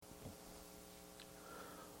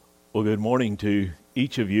Well, good morning to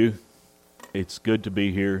each of you. It's good to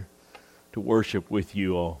be here to worship with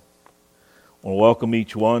you all. I want to welcome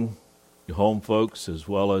each one, your home folks, as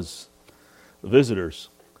well as the visitors.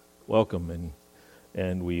 Welcome,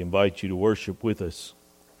 and we invite you to worship with us.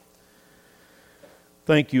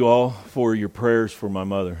 Thank you all for your prayers for my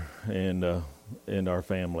mother and our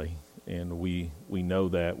family. And we know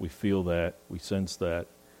that, we feel that, we sense that,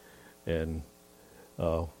 and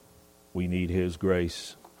we need His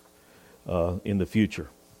grace in the future.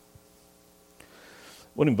 I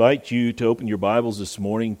want to invite you to open your Bibles this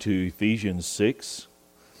morning to Ephesians 6.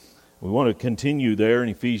 We want to continue there in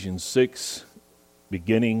Ephesians 6,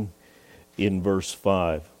 beginning in verse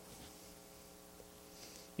 5.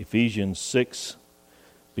 Ephesians 6,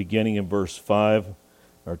 beginning in verse 5.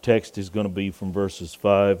 Our text is going to be from verses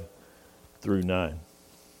 5 through 9.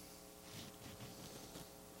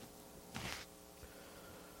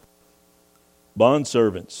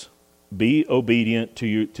 Bondservants, be obedient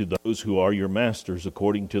to those who are your masters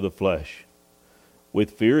according to the flesh,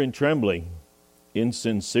 with fear and trembling, in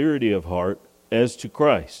sincerity of heart, as to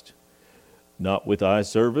Christ, not with eye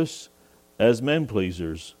service, as men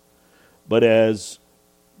pleasers, but as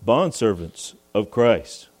bondservants of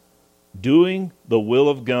Christ, doing the will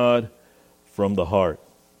of God from the heart,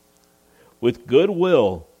 with good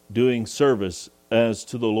will doing service as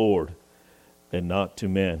to the Lord, and not to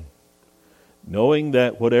men, knowing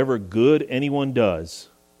that whatever good anyone does,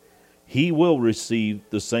 he will receive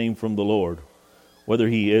the same from the Lord, whether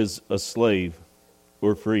he is a slave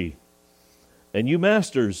or free. And you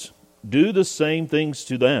masters, do the same things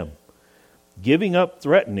to them, giving up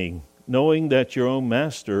threatening, knowing that your own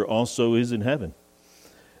master also is in heaven,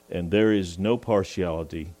 and there is no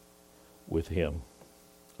partiality with him.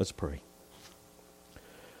 Let's pray.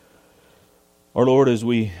 Our Lord, as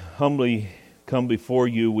we humbly come before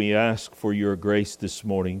you, we ask for your grace this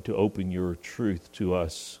morning to open your truth to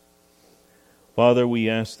us. Father, we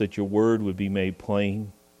ask that your word would be made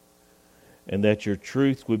plain and that your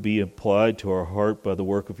truth would be applied to our heart by the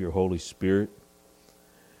work of your Holy Spirit.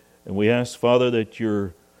 And we ask, Father,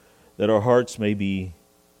 that our hearts may be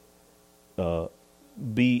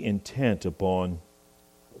intent upon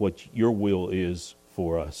what your will is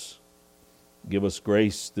for us. Give us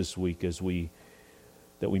grace this week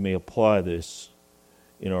that we may apply this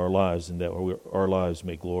in our lives and that our lives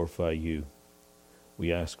may glorify you.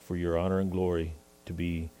 We ask for your honor and glory to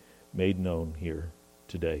be made known here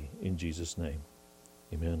today. In Jesus' name,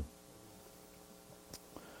 amen.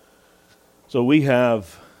 So we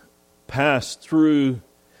have passed through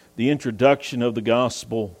the introduction of the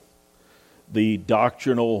gospel, the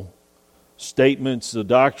doctrinal statements, the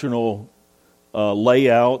doctrinal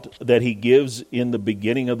layout that he gives in the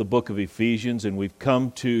beginning of the book of Ephesians, and we've come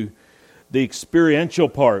to the experiential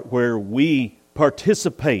part where we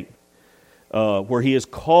participate, where he has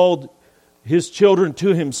called his children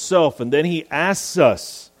to himself, and then he asks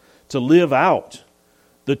us to live out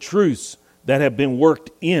the truths that have been worked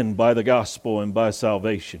in by the gospel and by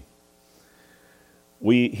salvation.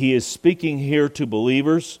 He is speaking here to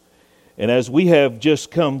believers, and as we have just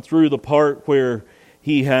come through the part where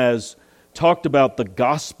he has talked about the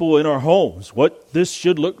gospel in our homes, what this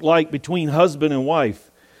should look like between husband and wife,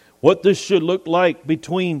 what this should look like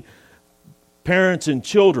between parents and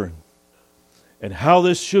children, and how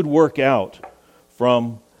this should work out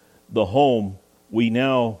from the home. We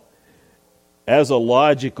now, as a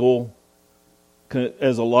logical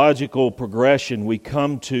progression, we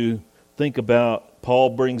come to think about,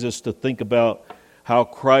 Paul brings us to think about how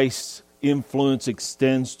Christ's influence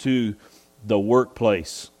extends to the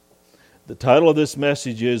workplace. The title of this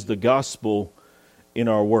message is The Gospel in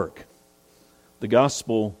Our Work. The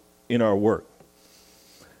Gospel in Our Work.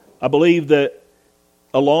 I believe that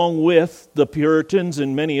along with the Puritans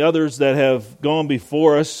and many others that have gone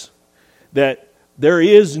before us, that there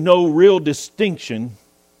is no real distinction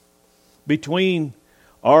between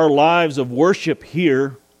our lives of worship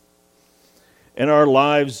here and our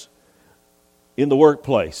lives in the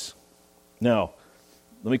workplace. Now,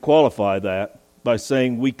 let me qualify that by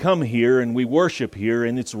saying we come here and we worship here,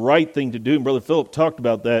 and it's the right thing to do. And Brother Philip talked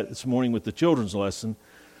about that this morning with the children's lesson,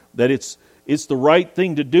 that it's the right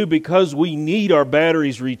thing to do because we need our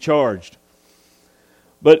batteries recharged.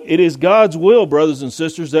 But it is God's will, brothers and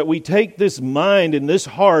sisters, that we take this mind and this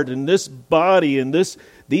heart and this body and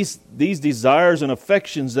these desires and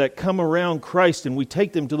affections that come around Christ, and we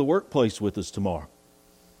take them to the workplace with us tomorrow.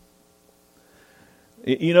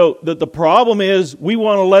 You know, the problem is we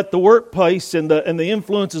want to let the workplace and the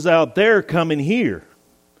influences out there come in here.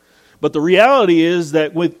 But the reality is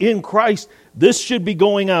that within Christ, this should be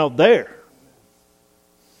going out there.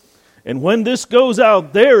 And when this goes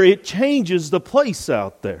out there, it changes the place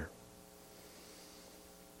out there.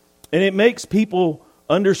 And it makes people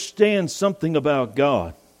understand something about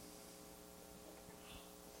God.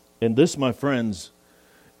 And this, my friends,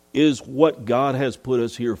 is what God has put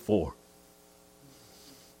us here for.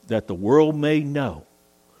 That the world may know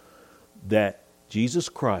that Jesus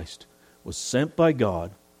Christ was sent by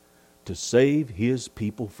God to save His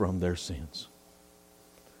people from their sins.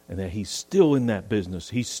 And that He's still in that business.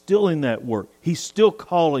 He's still in that work. He's still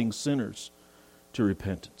calling sinners to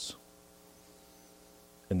repentance.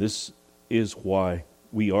 And this is why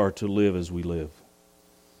we are to live as we live.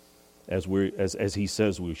 As He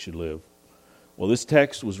says we should live. Well, this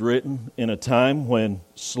text was written in a time when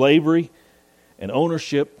slavery and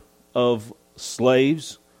ownership of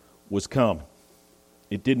slaves was common.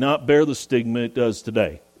 It did not bear the stigma it does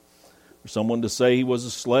today. For someone to say he was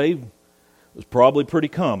a slave was probably pretty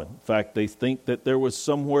common. In fact, they think that there was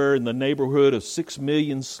somewhere in the neighborhood of 6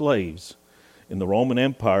 million slaves in the Roman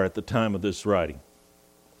Empire at the time of this writing.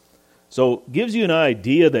 So it gives you an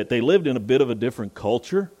idea that they lived in a bit of a different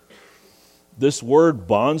culture. This word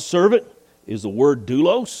bondservant is the word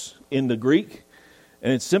doulos in the Greek,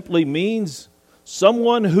 and it simply means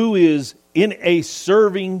someone who is in a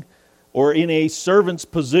serving or in a servant's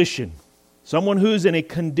position. Someone who is in a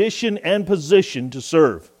condition and position to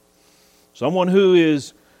serve. Someone who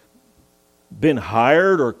is been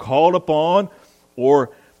hired or called upon or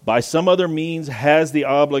by some other means has the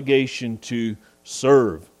obligation to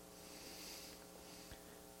serve.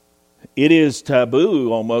 It is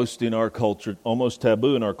taboo almost in our culture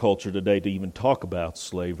today to even talk about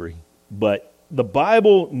slavery. But the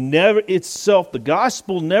Bible the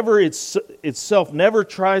gospel itself never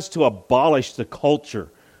tries to abolish the culture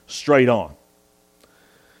straight on.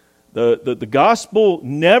 The gospel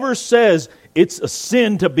never says it's a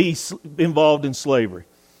sin to be involved in slavery.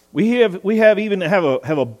 We have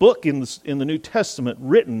a book in the New Testament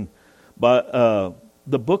written by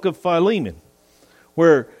the book of Philemon,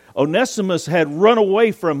 where Onesimus had run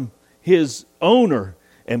away from his owner,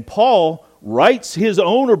 and Paul writes his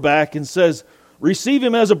owner back and says, "Receive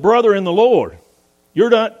him as a brother in the Lord."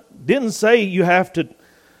 Didn't say you have to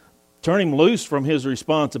turn him loose from his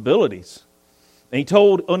responsibilities. And he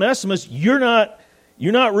told Onesimus, "You're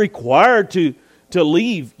not required to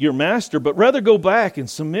leave your master, but rather go back and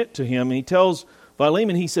submit to him." And he tells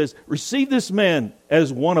Philemon, he says, "Receive this man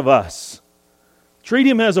as one of us. Treat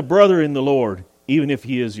him as a brother in the Lord, even if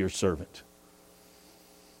he is your servant."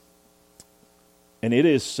 And it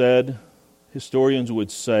is said, historians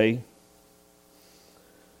would say,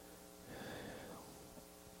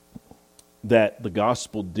 that the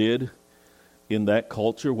gospel did in that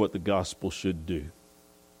culture what the gospel should do.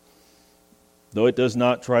 Though it does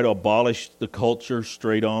not try to abolish the culture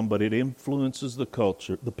straight on, but it influences the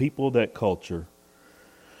culture, the people of that culture,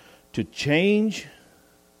 to change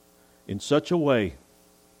in such a way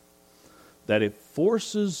that it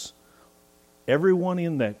forces everyone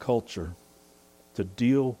in that culture to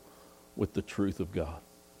deal with the truth of God.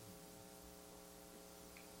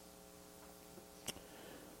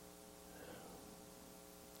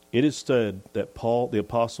 It is said that Paul, the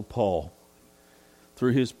Apostle Paul,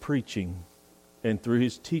 through his preaching and through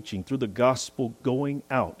his teaching, through the gospel going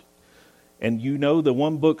out, and you know the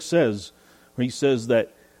one book says, where he says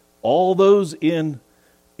that all those in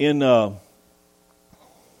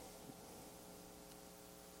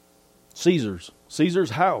Caesar's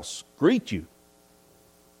house greet you.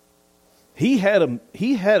 He had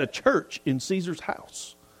a church in Caesar's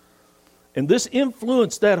house, and this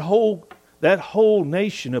influenced that whole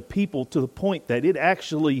nation of people to the point that it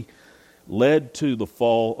actually led to the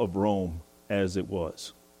fall of Rome as it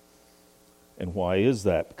was. And why is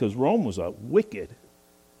that? Because Rome was a wicked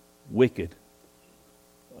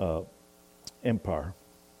empire.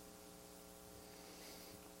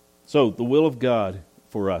 So the will of God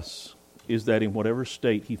for us is that in whatever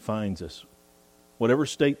state He finds us, whatever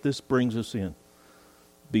state this brings us in,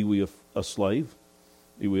 be we a slave,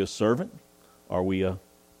 be we a servant, are we a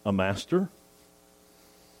master,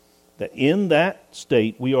 that in that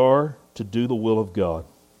state we are to do the will of God.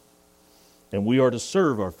 And we are to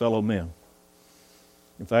serve our fellow men.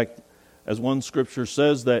 In fact, as one scripture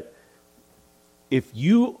says, that if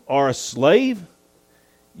you are a slave,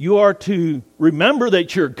 you are to remember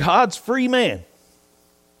that you're God's free man.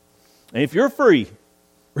 And if you're free,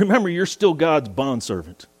 remember you're still God's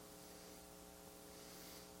bondservant.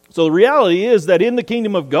 So the reality is that in the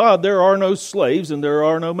kingdom of God, there are no slaves and there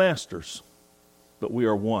are no masters. But we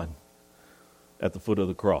are one at the foot of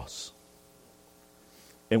the cross.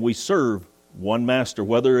 And we serve one master.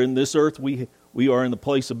 Whether in this earth we are in the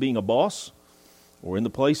place of being a boss, or in the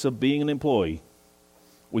place of being an employee,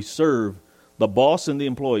 we serve, the boss and the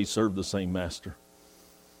employee serve the same master.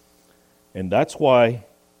 And that's why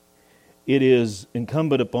it is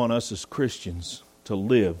incumbent upon us as Christians to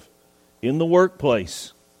live in the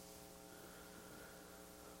workplace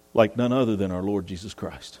like none other than our Lord Jesus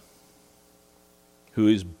Christ,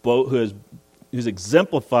 who's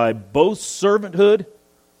exemplified both servanthood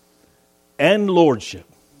and lordship,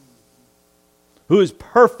 who is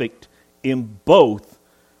perfect in both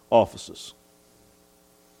offices.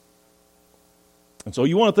 And so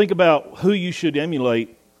you want to think about who you should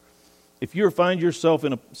emulate. If you find yourself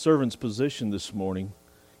in a servant's position this morning,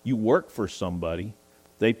 you work for somebody,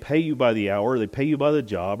 they pay you by the hour, they pay you by the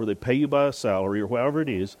job, or they pay you by a salary, or whatever it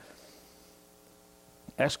is,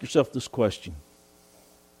 ask yourself this question.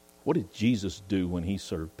 What did Jesus do when he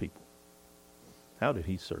served people? How did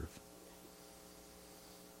he serve?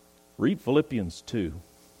 Read Philippians 2,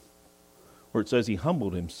 where it says he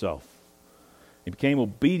humbled himself. He became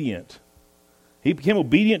obedient. He became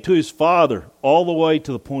obedient to his Father all the way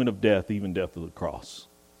to the point of death, even death of the cross.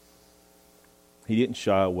 He didn't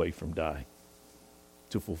shy away from dying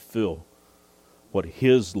to fulfill what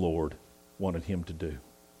his Lord wanted him to do.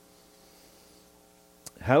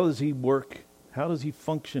 How does he work? How does he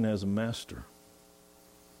function as a master?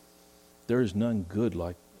 There is none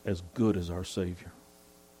as good as our Savior.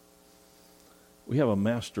 We have a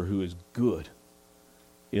master who is good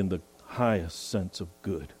in the highest sense of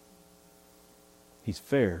good. He's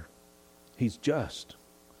fair. He's just.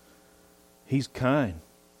 He's kind.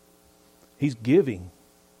 He's giving.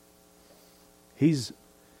 He's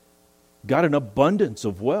got an abundance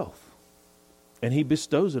of wealth, and he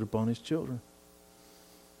bestows it upon his children.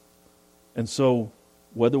 And so,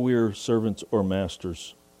 whether we are servants or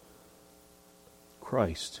masters,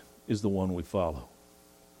 Christ is the one we follow.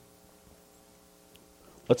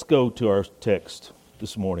 Let's go to our text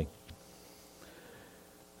this morning.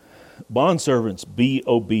 Bondservants, be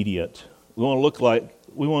obedient. We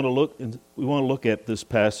want to look at this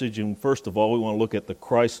passage, and first of all, we want to look at the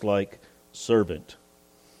Christ-like servant.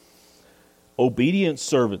 Obedient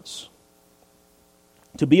servants.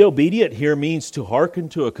 To be obedient here means to hearken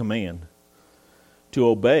to a command, to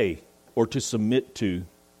obey, or to submit to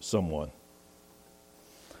someone.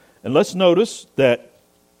 And let's notice that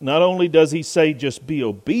not only does he say just be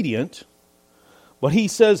obedient, but he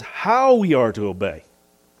says how we are to obey.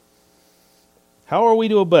 How are we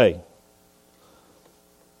to obey?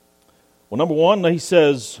 Well, number one, he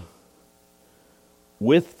says,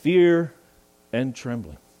 with fear and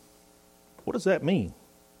trembling. What does that mean?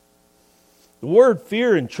 The word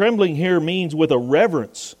fear and trembling here means with a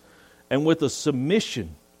reverence and with a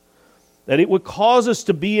submission, that it would cause us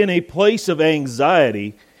to be in a place of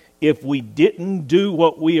anxiety if we didn't do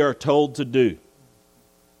what we are told to do.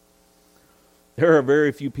 There are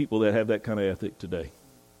very few people that have that kind of ethic today.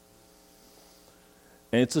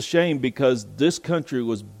 And it's a shame because this country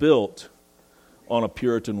was built on a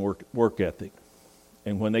Puritan work ethic.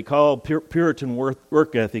 And when they call Puritan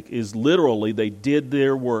work ethic is literally they did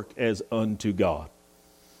their work as unto God.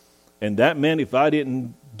 And that meant if I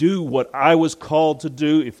didn't do what I was called to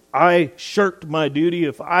do, if I shirked my duty,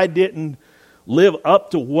 if I didn't live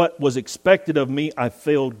up to what was expected of me, I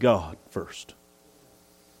failed God first.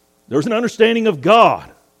 There's an understanding of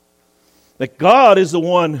God, that God is the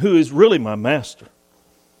one who is really my master.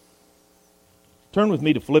 Turn with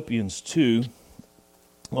me to Philippians 2.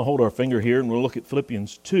 I'll hold our finger here and we'll look at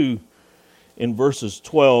Philippians 2 in verses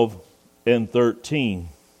 12 and 13.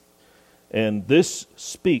 And this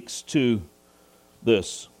speaks to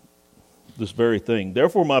this very thing.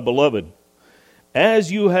 Therefore, my beloved,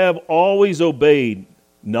 as you have always obeyed,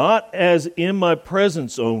 not as in my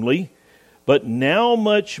presence only, but now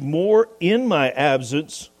much more in my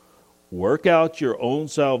absence, work out your own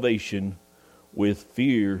salvation with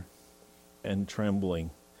fear and trembling.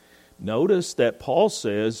 Notice that Paul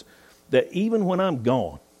says that even when I'm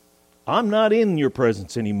gone, I'm not in your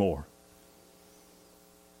presence anymore.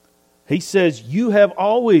 He says, you have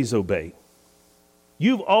always obeyed.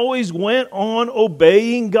 You've always went on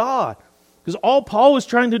obeying God. Because all Paul was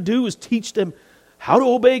trying to do was teach them how to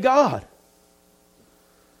obey God.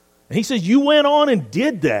 And he says, you went on and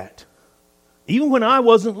did that. Even when I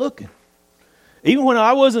wasn't looking. Even when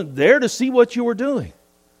I wasn't there to see what you were doing.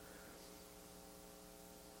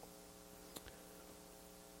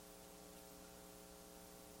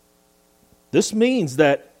 This means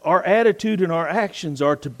that our attitude and our actions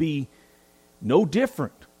are to be no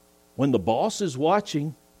different when the boss is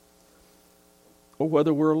watching or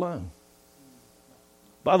whether we're alone.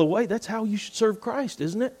 By the way, that's how you should serve Christ,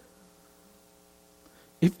 isn't it?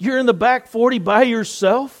 If you're in the back 40 by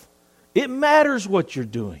yourself It matters what you're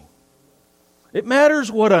doing. It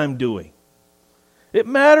matters what I'm doing. It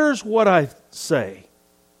matters what I say.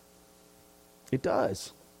 It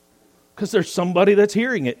does. Because there's somebody that's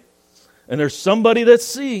hearing it. And there's somebody that's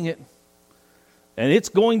seeing it. And it's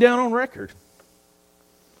going down on record.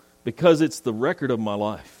 Because it's the record of my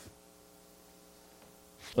life.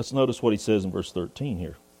 Let's notice what he says in verse 13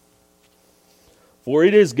 here. For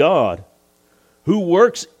it is God who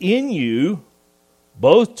works in you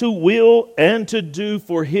both to will and to do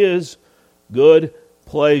for His good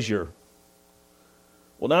pleasure.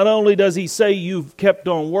 Well, not only does he say you've kept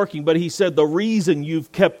on working, but he said the reason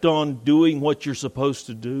you've kept on doing what you're supposed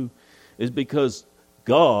to do is because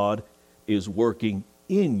God is working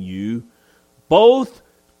in you both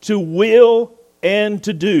to will and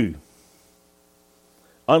to do.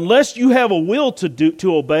 Unless you have a will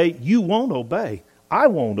to obey, you won't obey. I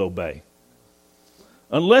won't obey.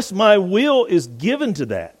 Unless my will is given to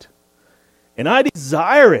that, and I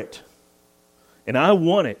desire it, and I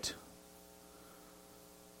want it,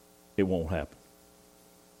 it won't happen.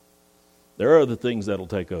 There are other things that'll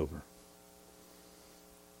take over.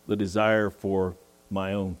 The desire for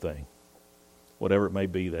my own thing, whatever it may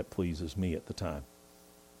be that pleases me at the time.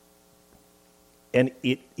 And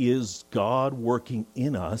it is God working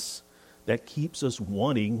in us that keeps us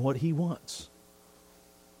wanting what He wants.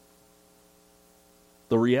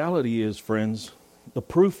 The reality is, friends, the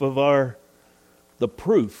proof of our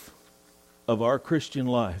Christian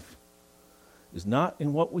life is not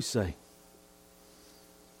in what we say.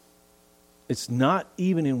 It's not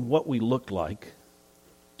even in what we look like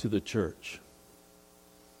to the church.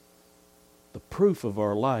 The proof of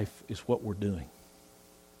our life is what we're doing.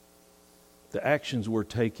 The actions we're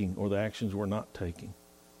taking or the actions we're not taking.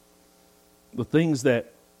 The things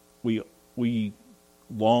that we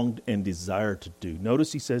longed and desire to do.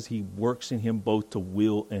 Notice he says he works in him both to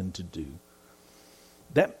will and to do.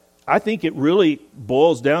 That, I think it really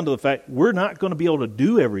boils down to the fact we're not going to be able to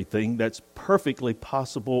do everything that's perfectly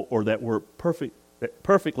possible or that we're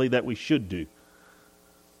perfectly that we should do.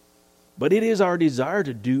 But it is our desire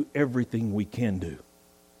to do everything we can do.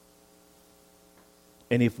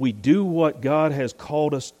 And if we do what God has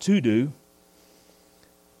called us to do,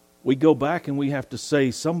 we go back and we have to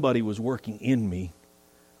say somebody was working in me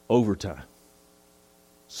overtime.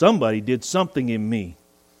 Somebody did something in me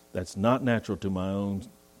that's not natural to my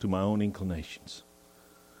own inclinations.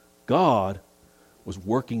 God was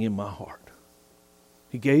working in my heart.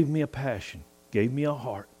 He gave me a passion, gave me a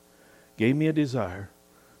heart, gave me a desire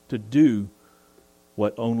to do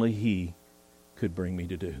what only He could bring me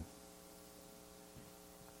to do.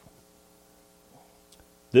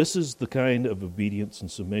 This is the kind of obedience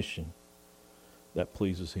and submission that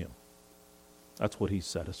pleases Him. That's what He's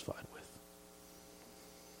satisfied with.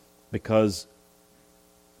 Because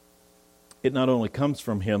it not only comes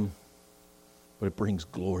from Him, but it brings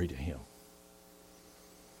glory to Him.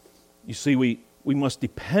 You see, we must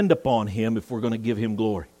depend upon Him if we're going to give Him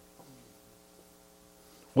glory.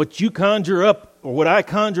 What you conjure up, or what I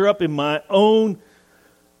conjure up in my own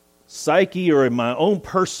psyche or in my own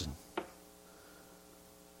person,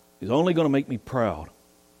 is only going to make me proud,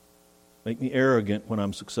 make me arrogant when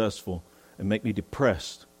I'm successful, and make me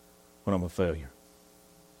depressed when I'm a failure.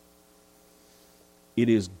 It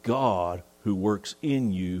is God who works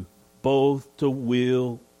in you both to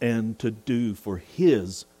will and to do for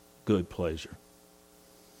His good pleasure.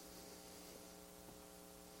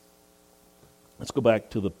 Let's go back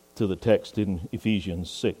to the text in Ephesians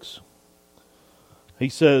 6. He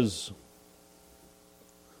says,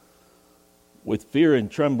 with fear and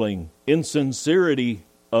trembling, in sincerity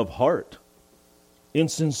of heart. In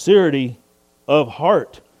sincerity of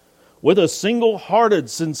heart. With a single-hearted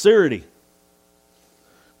sincerity.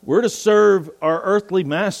 We're to serve our earthly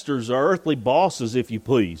masters, our earthly bosses, if you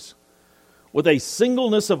please, with a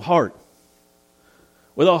singleness of heart.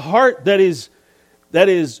 With a heart that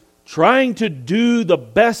is trying to do the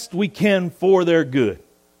best we can for their good.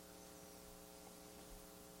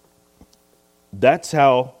 That's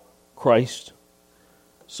how Christ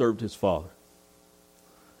served His Father.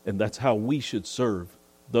 And that's how we should serve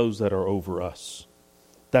those that are over us.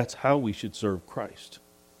 That's how we should serve Christ.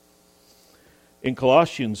 In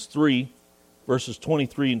Colossians 3, verses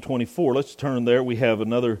 23 and 24, let's turn there. We have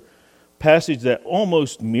another passage that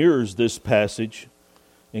almost mirrors this passage.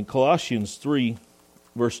 In Colossians 3,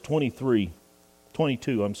 verse 22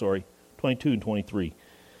 and 23.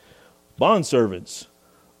 Bondservants,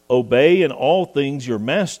 obey in all things your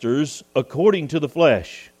masters according to the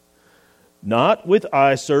flesh, not with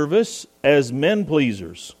eye service as men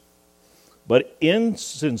pleasers, but in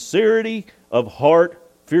sincerity of heart,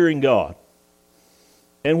 fearing God.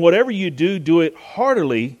 And whatever you do, do it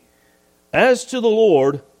heartily as to the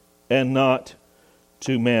Lord and not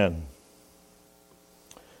to men.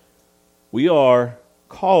 We are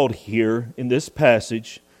called here in this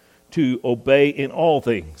passage to obey in all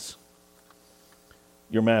things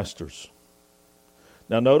your masters.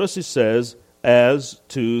 Now notice it says, as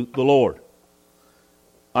to the Lord.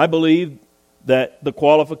 I believe that the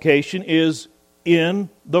qualification is in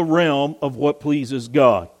the realm of what pleases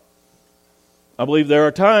God. I believe there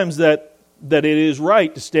are times that it is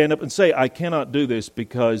right to stand up and say, I cannot do this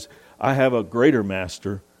because I have a greater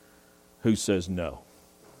master who says no.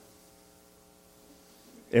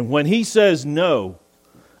 And when he says no,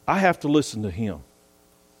 I have to listen to him.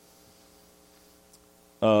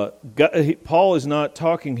 Paul is not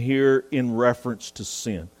talking here in reference to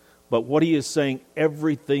sin, but what he is saying,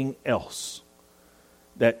 everything else,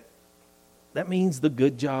 that means the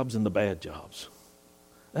good jobs and the bad jobs.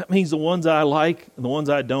 That means the ones I like and the ones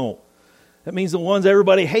I don't. That means the ones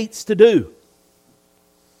everybody hates to do.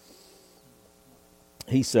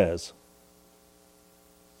 He says,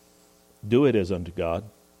 do it as unto God.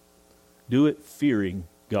 Do it fearing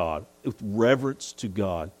God, with reverence to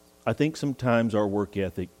God. I think sometimes our work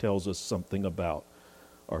ethic tells us something about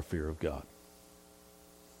our fear of God.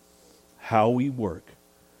 How we work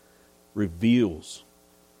reveals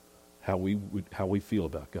how we feel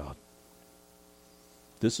about God.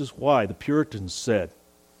 This is why the Puritans said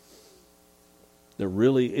there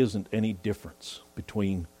really isn't any difference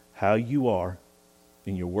between how you are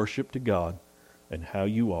in your worship to God and how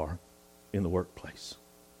you are in the workplace.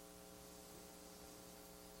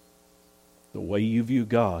 The way you view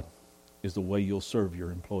God is the way you'll serve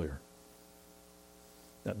your employer.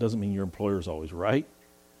 That doesn't mean your employer is always right.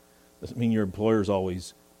 Doesn't mean your employer is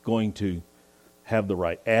always going to have the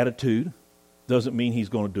right attitude. Doesn't mean he's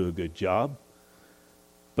going to do a good job.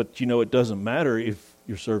 But it doesn't matter if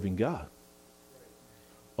you're serving God.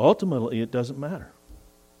 Ultimately, it doesn't matter.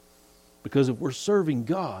 Because if we're serving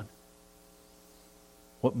God,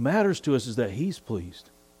 what matters to us is that he's pleased.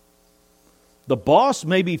 The boss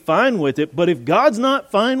may be fine with it, but if God's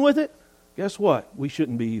not fine with it, guess what? We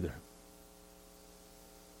shouldn't be either.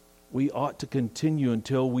 We ought to continue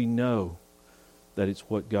until we know that it's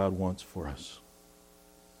what God wants for us.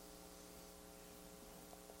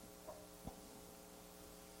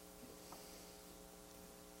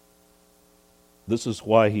 This is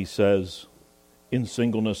why he says, in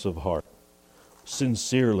singleness of heart,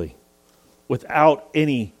 sincerely, without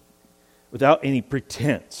any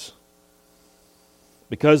pretense.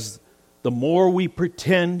 Because the more we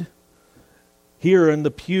pretend here in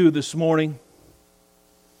the pew this morning,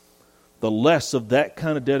 the less of that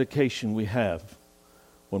kind of dedication we have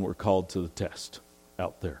when we're called to the test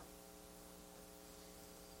out there.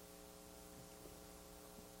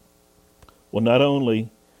 Well, not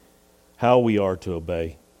only how we are to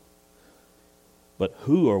obey, but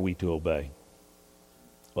who are we to obey?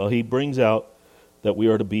 Well, he brings out that we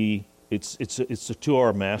are to be, it's to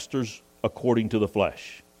our masters according to the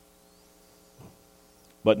flesh.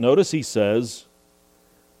 But notice he says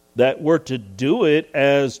that we're to do it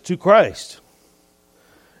as to Christ.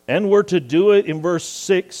 And we're to do it in verse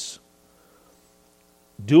 6,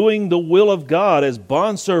 doing the will of God as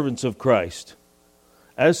bondservants of Christ,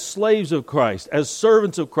 as slaves of Christ, as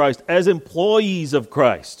servants of Christ, as employees of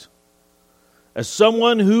Christ, as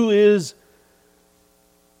someone who is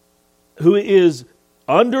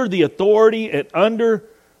under the authority and under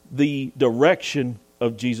the direction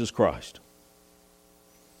of Jesus Christ.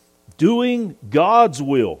 Doing God's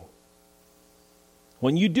will.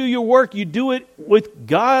 When you do your work, you do it with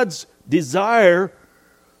God's desire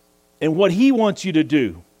and what He wants you to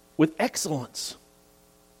do, with excellence,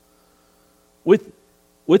 with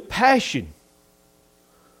passion,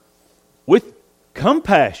 with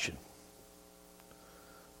compassion,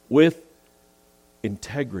 with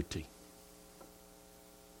integrity.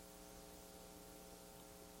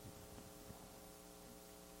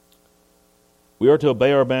 We are to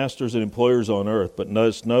obey our masters and employers on earth, but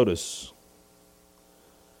notice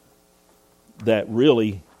that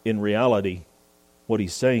really, in reality, what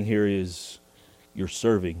he's saying here is you're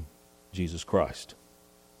serving Jesus Christ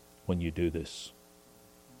when you do this.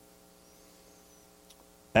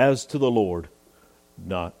 As to the Lord,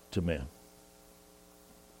 not to men.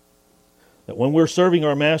 That when we're serving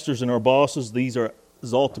our masters and our bosses,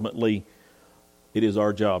 ultimately, it is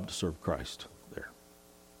our job to serve Christ there.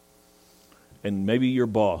 And maybe your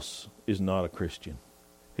boss is not a Christian.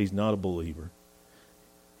 He's not a believer.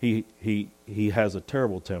 He has a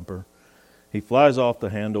terrible temper. He flies off the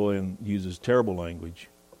handle and uses terrible language.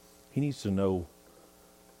 He needs to know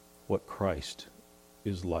what Christ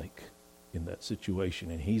is like in that situation,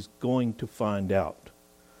 and he's going to find out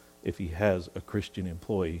if he has a Christian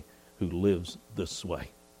employee who lives this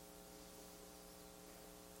way.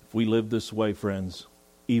 If we live this way, friends,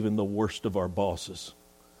 even the worst of our bosses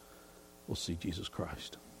will see Jesus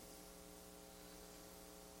Christ.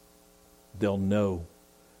 They'll know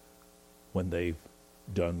when they've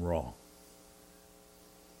done wrong.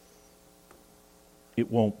 There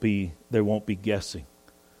won't be guessing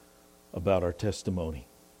about our testimony.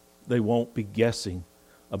 They won't be guessing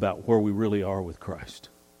about where we really are with Christ.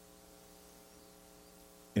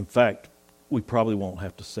 In fact, we probably won't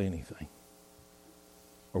have to say anything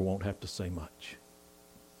or won't have to say much,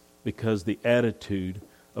 because the attitude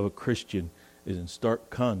of a Christian is in stark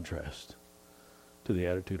contrast to the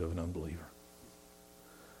attitude of an unbeliever.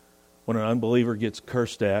 When an unbeliever gets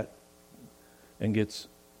cursed at and gets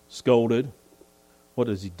scolded, what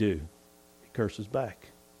does he do? He curses back.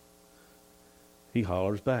 He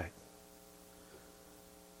hollers back.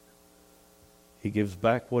 He gives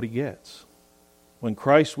back what he gets. When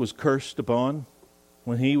Christ was cursed upon,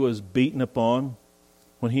 when he was beaten upon,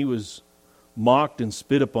 when he was mocked and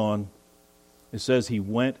spit upon, it says he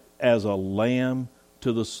went as a lamb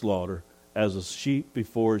to the slaughter, as a sheep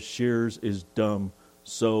before his shearers is dumb,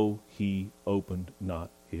 so he opened not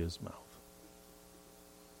his mouth.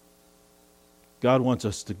 God wants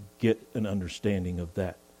us to get an understanding of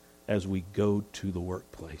that as we go to the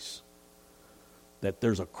workplace. That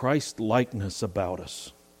there's a Christ likeness about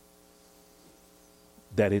us.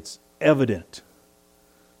 That it's evident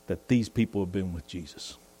that these people have been with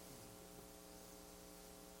Jesus.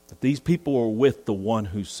 That these people are with the one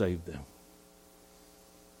who saved them.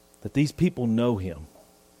 That these people know him.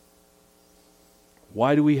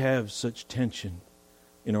 Why do we have such tension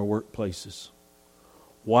in our workplaces?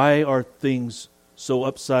 Why are things so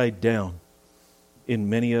upside down in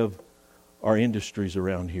many of our industries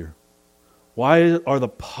around here? Why are the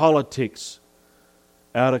politics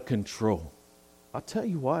out of control? I'll tell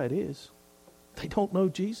you why it is. They don't know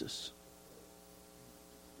Jesus.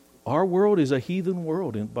 Our world is a heathen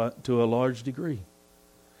world to a large degree.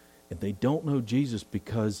 And they don't know Jesus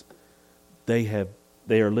because they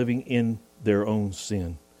are living in their own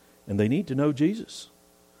sin. And they need to know Jesus.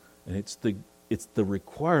 And it's the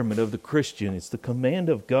requirement of the Christian. It's the command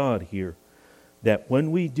of God here that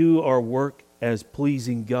when we do our work as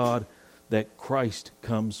pleasing God, that Christ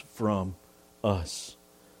comes from us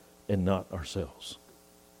and not ourselves.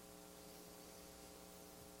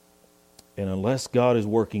 And unless God is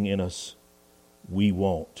working in us, we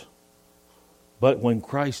won't. But when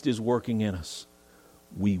Christ is working in us,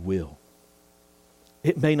 we will.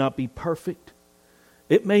 It may not be perfect.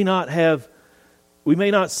 We may not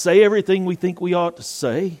say everything we think we ought to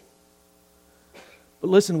say. But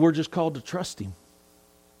listen, we're just called to trust him.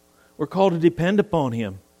 We're called to depend upon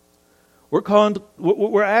him.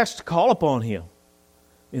 We're asked to call upon him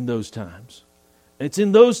in those times. And it's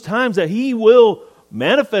in those times that he will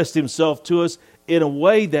manifest himself to us in a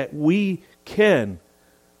way that we can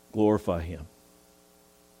glorify him.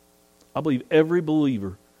 I believe every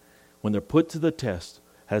believer, when they're put to the test,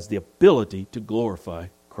 has the ability to glorify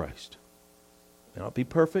Christ. May not be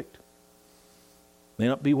perfect. May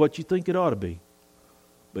not be what you think it ought to be.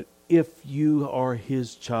 But if you are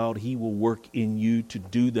his child, he will work in you to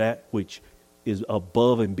do that which is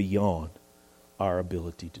above and beyond our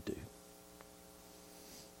ability to do.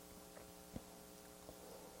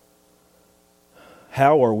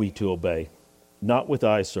 How are we to obey? Not with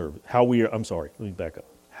eye service. Let me back up.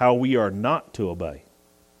 How we are not to obey.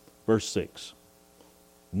 Verse 6.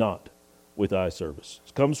 Not with eye service.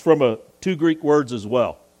 It comes from two Greek words as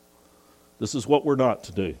well. This is what we're not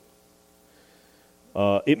to do.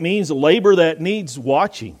 It means labor that needs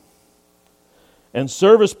watching and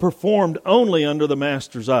service performed only under the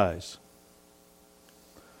master's eyes.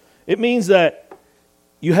 It means that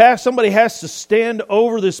somebody has to stand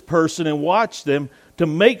over this person and watch them to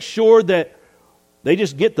make sure that they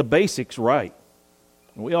just get the basics right.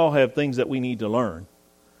 We all have things that we need to learn.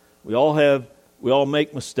 We all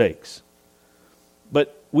make mistakes.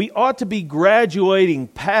 But we ought to be graduating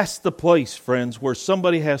past the place, friends, where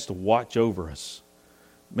somebody has to watch over us,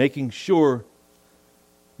 making sure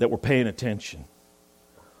that we're paying attention.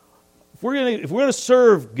 If we're going to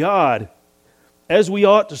serve God as we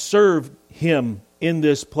ought to serve him in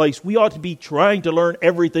this place, we ought to be trying to learn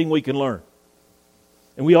everything we can learn.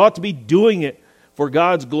 And we ought to be doing it for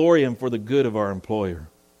God's glory and for the good of our employer. And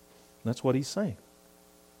that's what he's saying.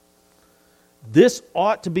 This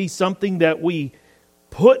ought to be something that we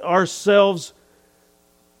put ourselves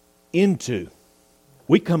into.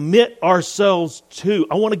 We commit ourselves to.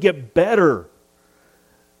 I want to get better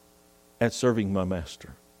at serving my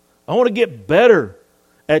master. I want to get better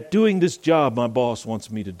at doing this job my boss wants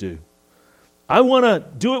me to do. I want to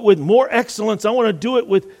do it with more excellence. I want to do it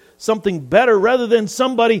with something better rather than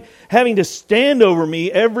somebody having to stand over me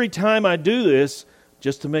every time I do this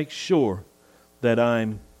just to make sure that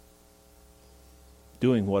I'm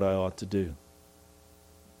doing what I ought to do.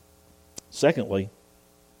 Secondly,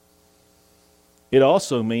 it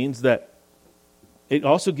also means that it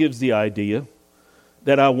also gives the idea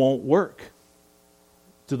that I won't work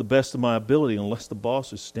to the best of my ability unless the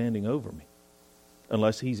boss is standing over me,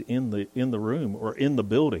 unless he's in the room or in the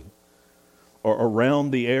building or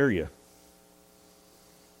around the area.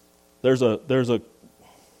 There's a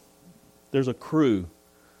crew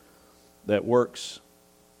that works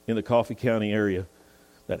in the Coffee County area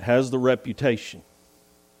that has the reputation.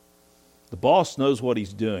 The boss knows what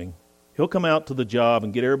he's doing. He'll come out to the job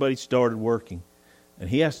and get everybody started working, and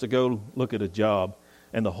he has to go look at a job,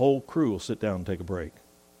 and the whole crew will sit down and take a break.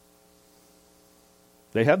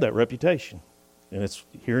 They have that reputation, and it's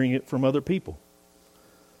hearing it from other people.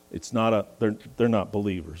 It's not they're not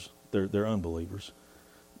believers. They're unbelievers.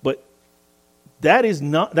 But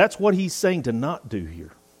that's what he's saying to not do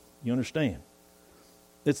here. You understand?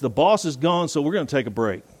 It's the boss is gone, so we're going to take a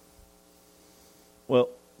break. Well,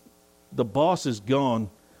 the boss is gone.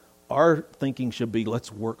 Our thinking should be,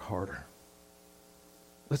 let's work harder.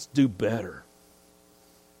 Let's do better.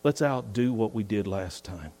 Let's outdo what we did last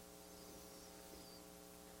time.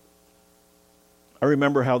 I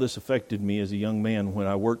remember how this affected me as a young man when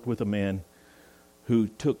I worked with a man who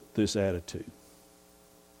took this attitude.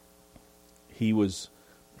 He was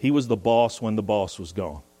the boss when the boss was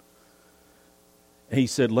gone. And he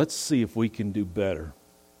said, let's see if we can do better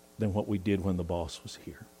than what we did when the boss was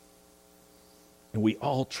here. And we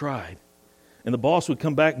all tried. And the boss would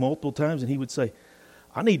come back multiple times and he would say,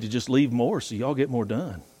 I need to just leave more so y'all get more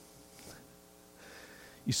done.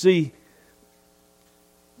 You see,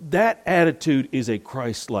 that attitude is a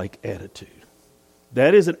Christ-like attitude.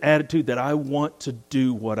 That is an attitude that I want to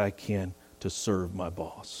do what I can to serve my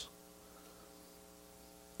boss.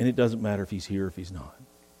 And it doesn't matter if he's here or if he's not.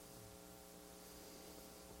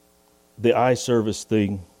 The eye service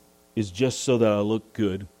thing is just so that I look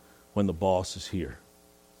good when the boss is here.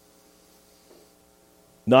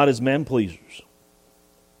 Not as men pleasers.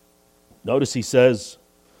 Notice he says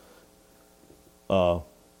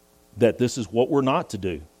that this is what we're not to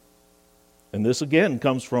do. And this again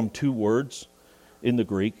comes from two words in the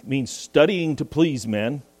Greek. It means studying to please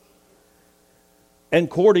men and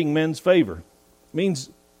courting men's favor. It means,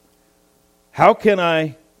 how can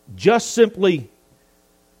I just simply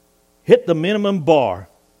hit the minimum bar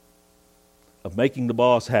of making the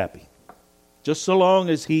boss happy? Just so long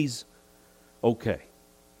as he's okay.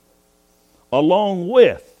 Along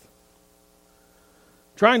with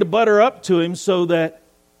trying to butter up to him so that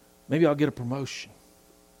maybe I'll get a promotion.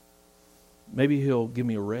 Maybe he'll give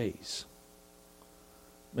me a raise.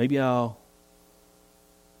 Maybe I'll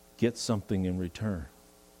get something in return.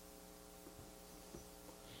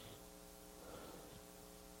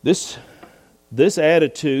 This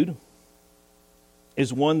attitude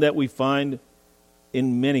is one that we find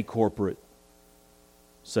in many corporate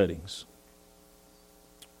settings.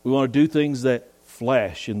 We want to do things that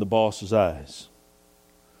flash in the boss's eyes.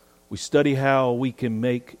 We study how we can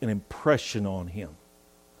make an impression on him.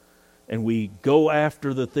 And we go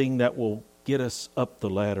after the thing that will get us up the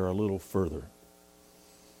ladder a little further.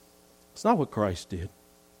 It's not what Christ did.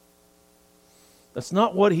 That's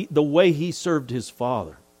not the way he served his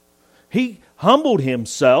Father. He humbled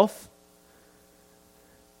himself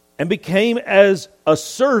and became as a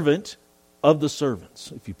servant of the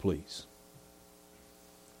servants, if you please.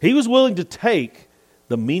 He was willing to take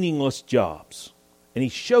the meaningless jobs. And he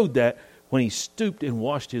showed that when he stooped and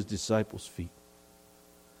washed his disciples' feet.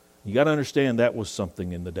 You got to understand that was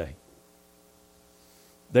something in the day.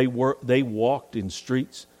 They walked in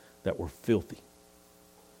streets that were filthy.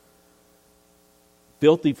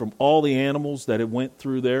 Filthy from all the animals that had went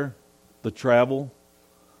through there, the travel,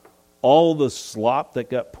 all the slop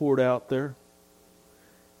that got poured out there.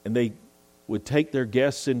 And they would take their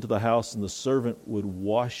guests into the house and the servant would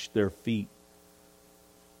wash their feet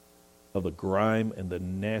of the grime and the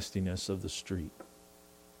nastiness of the street.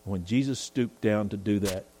 When Jesus stooped down to do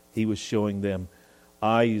that, he was showing them,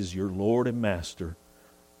 I, as your Lord and Master,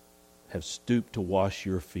 have stooped to wash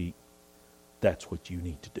your feet. That's what you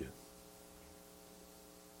need to do.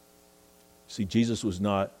 See, Jesus was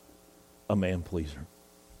not a man pleaser.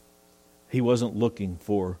 He wasn't looking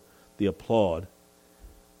for the applaud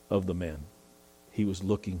of the men. He was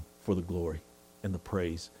looking for the glory and the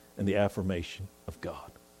praise and the affirmation of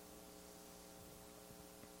God.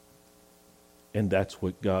 And that's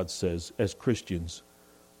what God says, as Christians,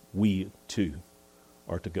 we too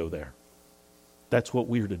are to go there. That's what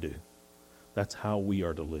we're to do. That's how we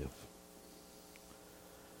are to live.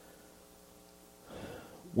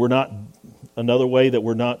 Another way that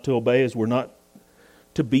we're not to obey is we're not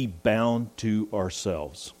to be bound to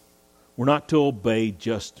ourselves. We're not to obey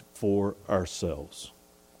just for ourselves.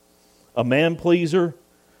 A man pleaser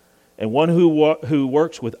and one who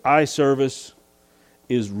works with eye service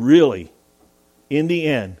is really, in the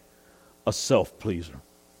end, a self-pleaser.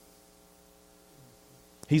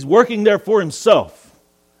 He's working there for himself,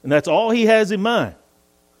 and that's all he has in mind.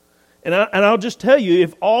 And I'll just tell you,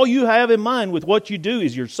 if all you have in mind with what you do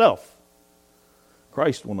is yourself,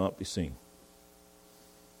 Christ will not be seen.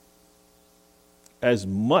 As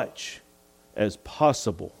much as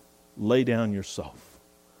possible, lay down yourself.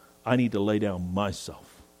 I need to lay down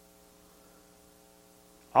myself.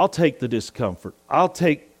 I'll take the discomfort. I'll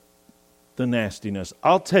take the nastiness.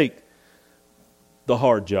 I'll take the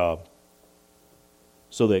hard job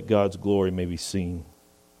so that God's glory may be seen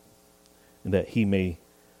and that He may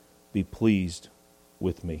be pleased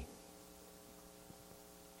with me.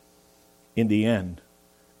 In the end,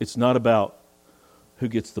 it's not about who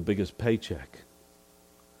gets the biggest paycheck.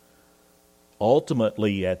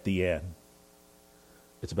 Ultimately, at the end,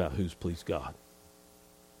 it's about who's pleased God.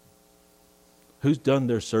 Who's done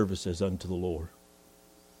their services unto the Lord.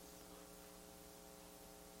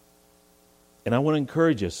 And I want to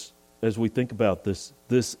encourage us as we think about this.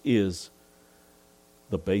 This is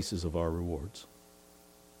the basis of our rewards.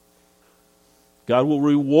 God will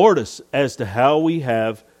reward us as to how we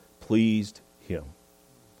have pleased Him.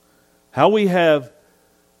 How we have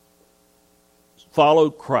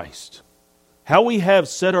followed Christ. How we have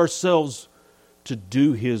set ourselves to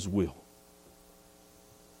do His will.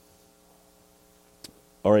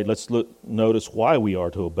 All right, let's notice why we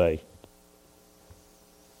are to obey.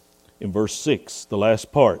 In verse 6, the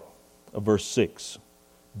last part of verse 6.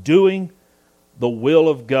 Doing the will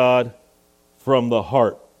of God from the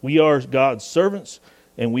heart. We are God's servants,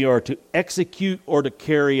 and we are to execute or to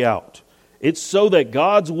carry out. It's so that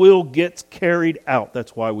God's will gets carried out.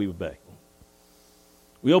 That's why we obey.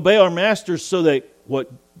 We obey our masters so that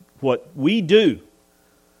what we do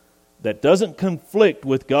that doesn't conflict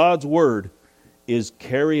with God's word is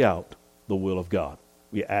carry out the will of God.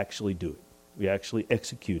 We actually do it. We actually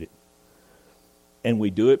execute it. And we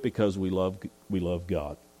do it because we love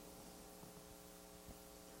God.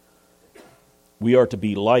 We are to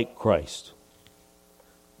be like Christ.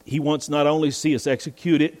 He wants not only to see us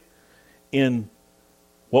execute it in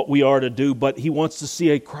what we are to do, but He wants to see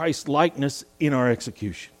a Christ likeness in our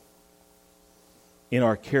execution, in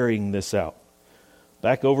our carrying this out.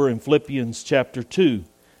 Back over in Philippians chapter 2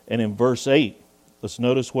 and in verse 8, let's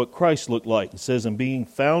notice what Christ looked like. It says, "And being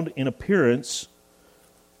found in appearance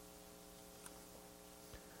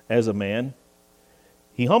as a man,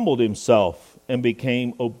 He humbled Himself and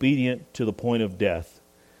became obedient to the point of death,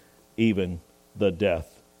 even the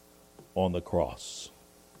death on the cross."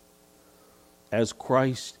 As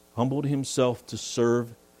Christ humbled Himself to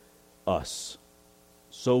serve us,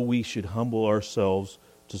 so we should humble ourselves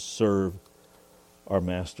to serve our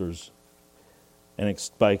masters and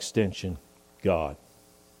by extension, God.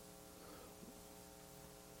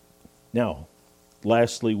 Now,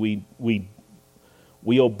 lastly, we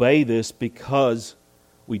obey this because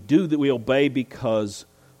we obey because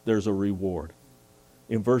there's a reward.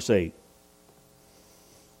 In verse 8,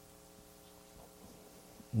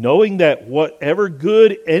 knowing that whatever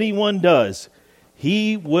good anyone does,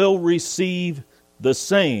 he will receive the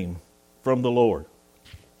same from the Lord.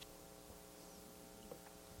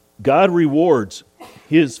 God rewards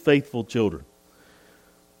His faithful children.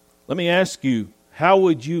 Let me ask you, how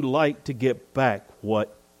would you like to get back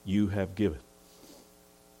what you have given?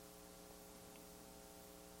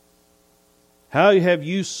 How have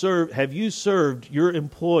you served? Have you served your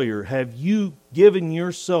employer? Have you given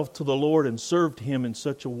yourself to the Lord and served Him in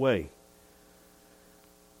such a way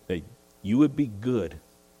that you would be good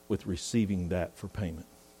with receiving that for payment?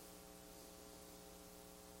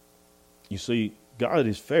 You see, God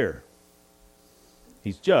is fair.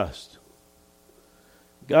 He's just.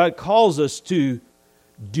 God calls us to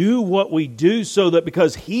do what we do so that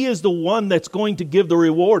because He is the one that's going to give the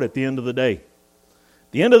reward at the end of the day.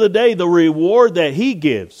 At the end of the day, the reward that He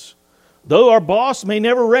gives, though our boss may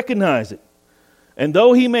never recognize it, and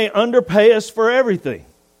though he may underpay us for everything,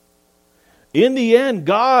 in the end,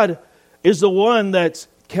 God is the one that's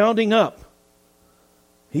counting up.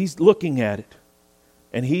 He's looking at it,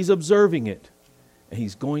 and He's observing it, and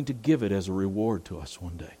He's going to give it as a reward to us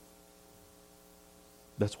one day.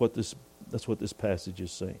 That's what this passage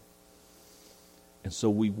is saying. And so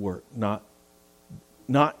we work, not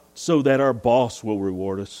so that our boss will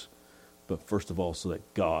reward us, but first of all so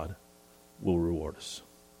that God will reward us.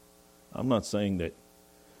 I'm not saying that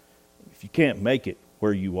if you can't make it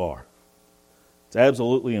where you are, it's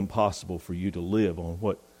absolutely impossible for you to live on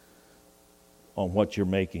what you're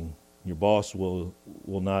making. Your boss will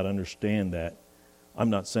not understand that. I'm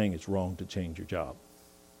not saying it's wrong to change your job.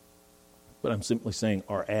 But I'm simply saying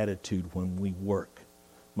our attitude when we work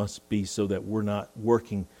must be so that we're not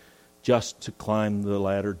working just to climb the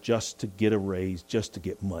ladder, just to get a raise, just to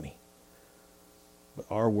get money. But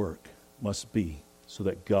our work must be so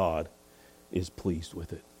that God is pleased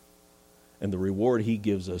with it. And the reward He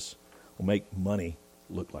gives us will make money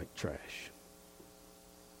look like trash.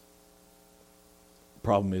 The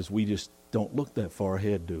problem is we just don't look that far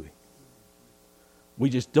ahead, do we? We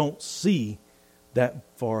just don't see that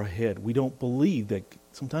far ahead. We don't believe that.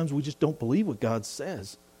 Sometimes we just don't believe what God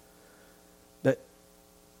says. That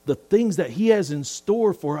the things that He has in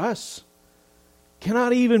store for us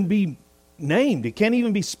cannot even be named. It can't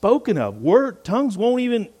even be spoken of. Our tongues won't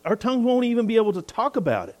even be able to talk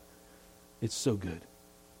about it. It's so good.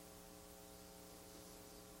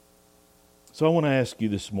 So I want to ask you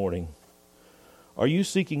this morning, are you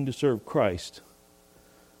seeking to serve Christ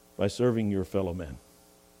by serving your fellow men,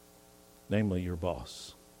 namely your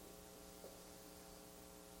boss?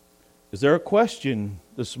 Is there a question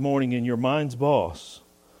this morning in your mind's boss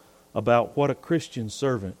about what a Christian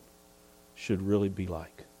servant should really be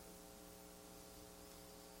like?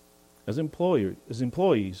 As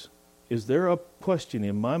employees, is there a question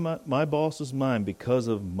in my boss's mind because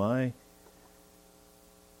of my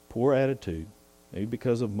poor attitude, maybe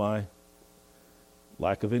because of my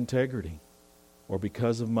lack of integrity, or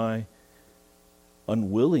because of my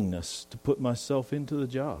unwillingness to put myself into the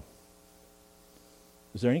job?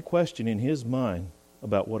 Is there any question in his mind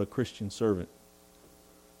about what a Christian servant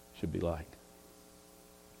should be like?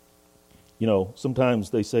 You know, sometimes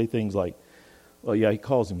they say things like, well, yeah, he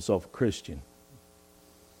calls himself a Christian.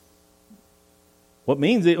 What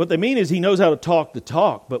they mean is he knows how to talk the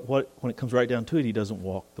talk, but when it comes right down to it, he doesn't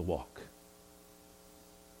walk the walk.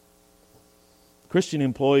 Christian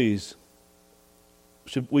employees,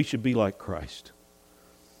 we should be like Christ,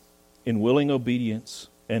 in willing obedience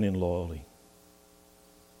and in loyalty.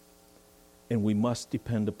 And we must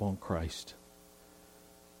depend upon Christ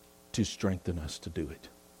to strengthen us to do it.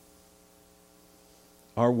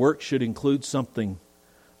 Our work should include something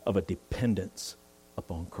of a dependence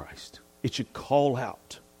upon Christ. It should call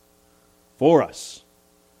out for us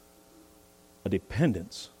a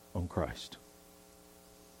dependence on Christ.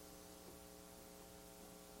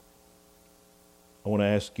 I want to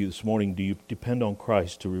ask you this morning, do you depend on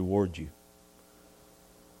Christ to reward you?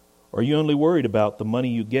 Or are you only worried about the money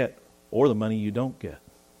you get or the money you don't get?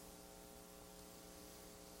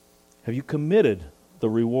 Have you committed the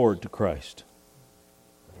reward to Christ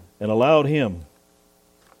and allowed Him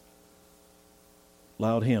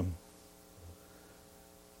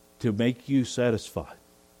to make you satisfied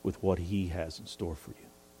with what He has in store for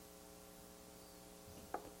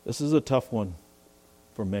you? This is a tough one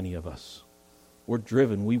for many of us. We're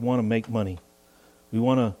driven. We want to make money. We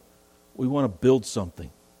want to build something.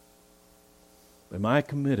 Am I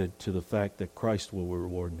committed to the fact that Christ will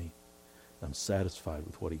reward me? I'm satisfied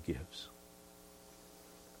with what He gives.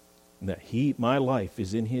 And that my life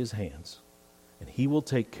is in His hands. And He will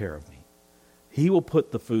take care of me. He will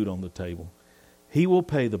put the food on the table. He will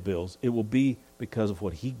pay the bills. It will be because of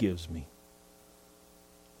what He gives me,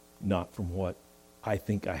 not from what I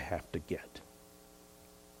think I have to get.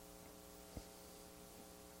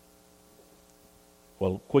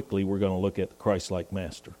 Well, quickly we're going to look at the Christ-like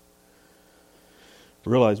master. I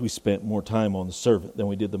realize we spent more time on the servant than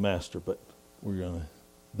we did the master, but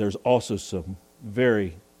there's also some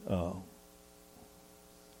very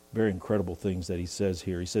incredible things that he says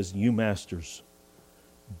here. He says, you masters,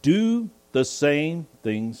 do the same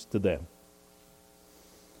things to them.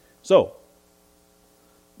 So,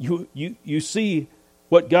 you see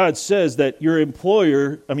what God says that your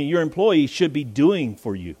employee should be doing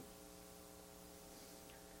for you.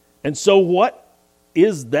 And so what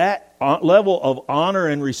is that level of honor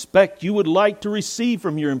and respect you would like to receive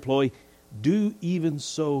from your employee? Do even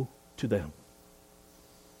so to them.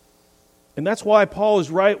 And that's why Paul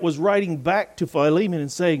was writing back to Philemon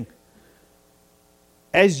and saying,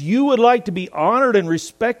 as you would like to be honored and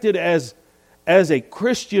respected as a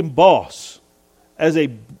Christian boss, as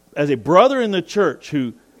a brother in the church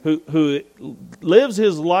who lives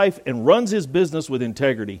his life and runs his business with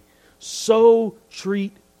integrity, so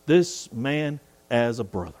treat this man as a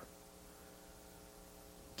brother.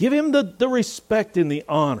 Give him the respect and the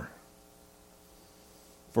honor.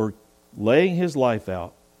 for laying His life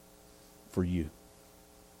out for you.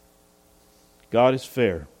 God is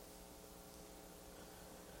fair.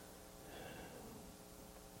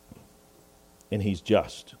 And He's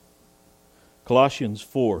just. Colossians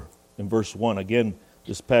 4 and verse 1. Again,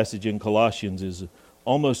 this passage in Colossians is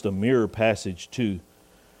almost a mirror passage to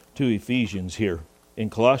Ephesians here. In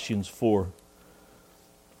Colossians 4,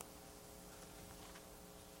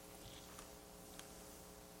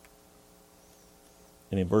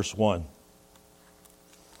 and in verse 1.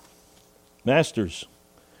 Masters,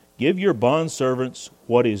 give your bondservants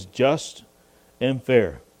what is just and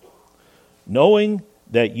fair, knowing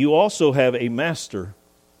that you also have a master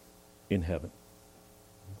in heaven.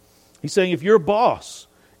 He's saying if you're a boss,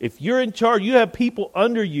 if you're in charge, you have people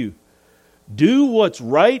under you, do what's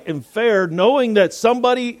right and fair, knowing that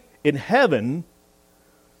somebody in heaven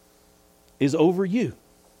is over you.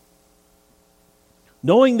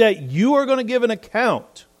 Knowing that you are going to give an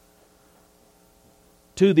account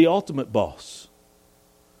to the ultimate boss,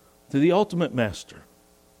 to the ultimate master.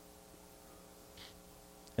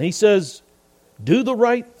 And he says, do the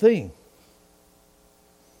right thing.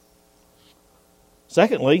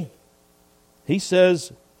 Secondly, he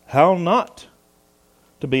says how not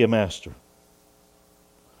to be a master.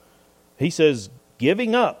 He says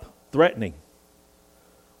giving up, threatening,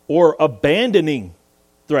 or abandoning,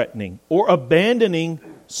 threatening, or abandoning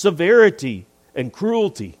severity and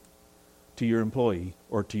cruelty to your employee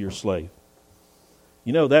or to your slave.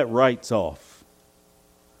 You know, that writes off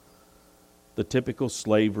the typical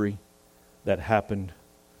slavery that happened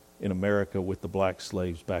in America with the black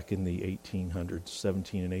slaves back in the 1800s,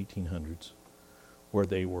 17 and 1800s, where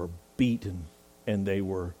they were beaten and they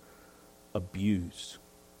were abused.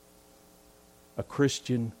 A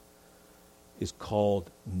Christian is called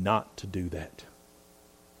not to do that.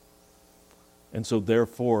 And so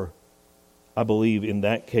therefore, I believe in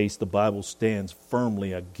that case the Bible stands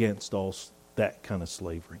firmly against all that kind of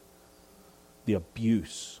slavery. The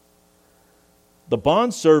abuse. The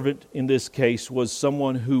bondservant in this case was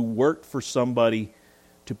someone who worked for somebody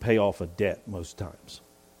to pay off a debt most times.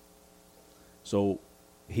 So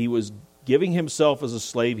he was giving himself as a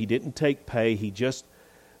slave. He didn't take pay. He just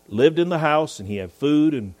lived in the house and he had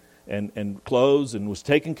food and clothes and was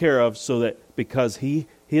taken care of, so that because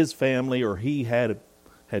his family or he had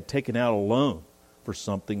taken out a loan for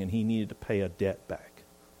something and he needed to pay a debt back.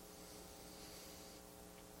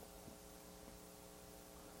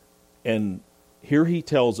 And here he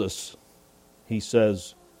tells us, he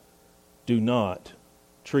says, do not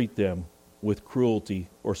treat them with cruelty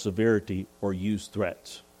or severity or use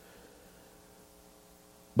threats.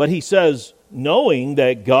 But he says, knowing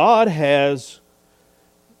that God is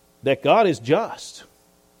just.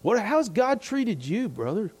 How has God treated you,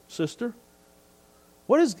 brother, sister?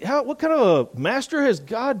 What kind of a master has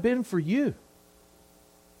God been for you?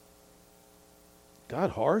 God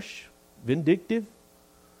harsh, vindictive,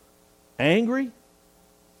 angry,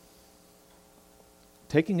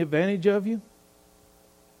 taking advantage of you?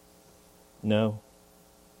 No.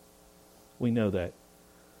 We know that.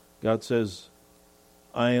 God says,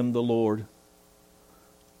 I am the Lord.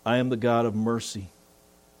 I am the God of mercy.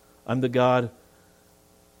 I'm the God.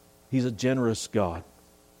 He's a generous God.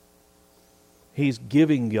 He's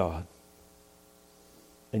giving God.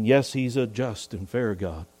 And yes, He's a just and fair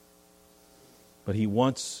God. But He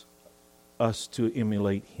wants us to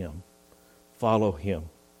emulate Him. Follow Him.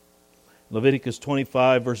 Leviticus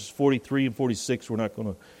 25 verses 43 and 46, we're not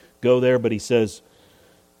going to go there, but he says,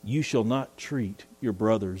 you shall not treat your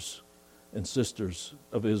brothers and sisters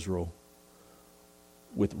of Israel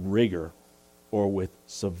with rigor or with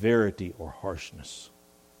severity or harshness.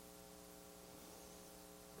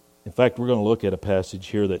 In fact, we're going to look at a passage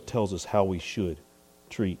here that tells us how we should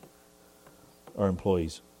treat our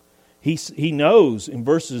employees. He knows in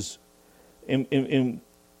verses,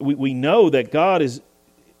 we know that God is,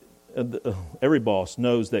 every boss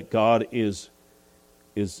knows that God is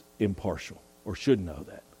impartial, or should know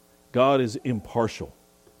that. God is impartial.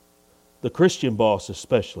 The Christian boss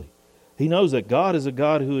especially. He knows that God is a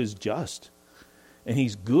God who is just. And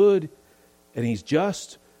He's good and He's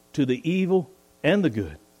just to the evil and the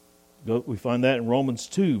good. We find that in Romans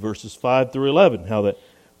 2 verses 5 through 11. How that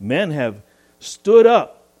men have stood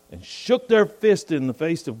up and shook their fist in the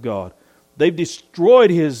face of God. They've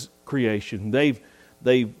destroyed His creation.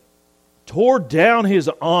 They've tore down His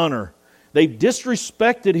honor. They've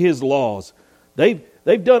disrespected His laws. They've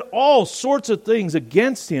done all sorts of things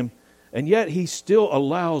against Him, and yet He still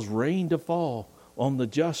allows rain to fall on the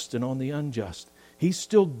just and on the unjust. He's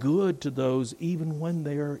still good to those even when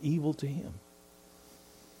they are evil to Him.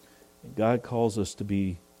 And God calls us to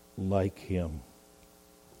be like Him.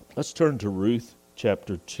 Let's turn to Ruth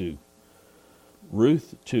chapter 2.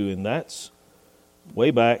 Ruth 2, and that's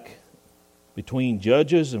way back between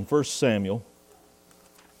Judges and 1 Samuel.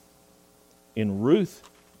 In Ruth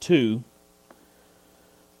 2,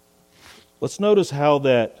 let's notice how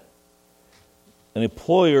that an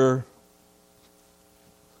employer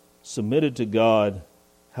submitted to God,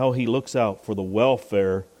 how he looks out for the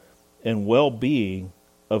welfare and well-being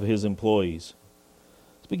of his employees.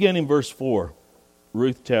 Let's begin in verse 4,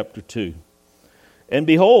 Ruth chapter 2. And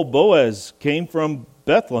behold, Boaz came from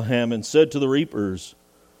Bethlehem and said to the reapers,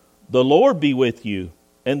 "The Lord be with you."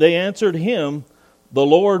 And they answered him, "The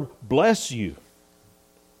Lord bless you."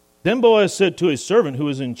 Then Boaz said to his servant who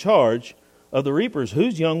was in charge of the reapers,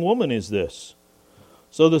 "Whose young woman is this?"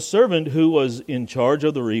 So the servant who was in charge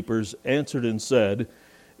of the reapers answered and said,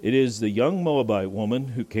 "It is the young Moabite woman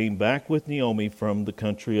who came back with Naomi from the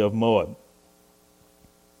country of Moab."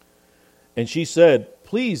 And she said,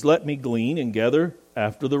 "Please let me glean and gather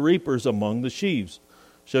after the reapers among the sheaves."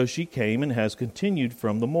 So she came and has continued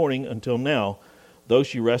from the morning until now, though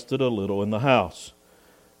she rested a little in the house.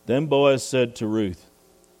 Then Boaz said to Ruth,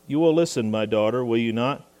 "You will listen, my daughter, will you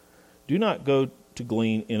not? Do not go to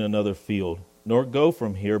glean in another field, nor go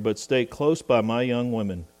from here, but stay close by my young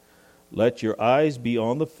women. Let your eyes be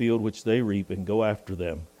on the field which they reap, and go after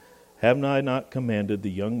them. Have I not commanded the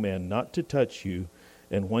young men not to touch you?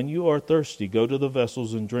 And when you are thirsty, go to the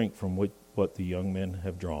vessels and drink from what the young men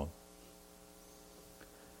have drawn."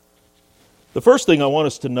 The first thing I want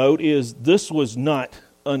us to note is this was not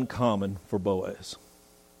uncommon for Boaz.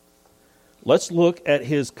 Let's look at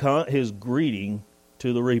his greeting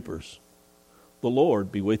to the reapers. "The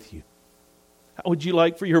Lord be with you." How would you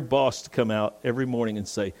like for your boss to come out every morning and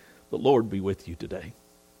say, "The Lord be with you today"?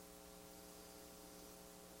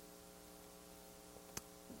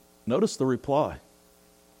 Notice the reply.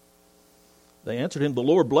 They answered him, "The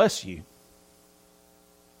Lord bless you."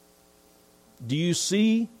 Do you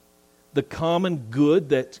see the common good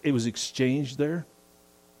that it was exchanged there?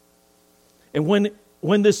 And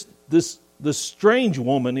when this strange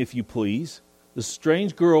woman, if you please, the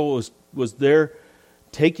strange girl was there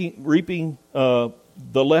reaping the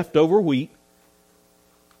leftover wheat,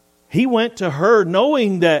 he went to her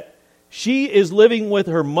knowing that she is living with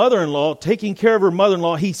her mother-in-law, taking care of her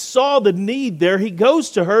mother-in-law. He saw the need there. He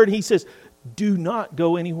goes to her and he says, "Do not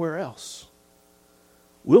go anywhere else.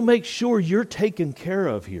 We'll make sure you're taken care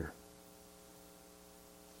of here.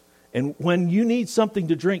 And when you need something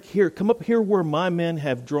to drink, here, come up here where my men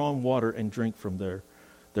have drawn water and drink from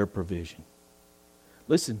their provision."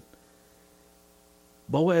 Listen,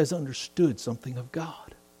 Boaz understood something of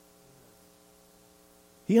God.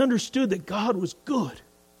 He understood that God was good.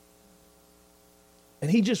 And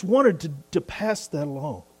he just wanted to pass that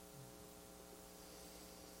along.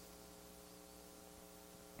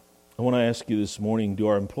 I want to ask you this morning, do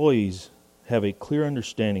our employees have a clear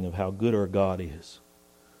understanding of how good our God is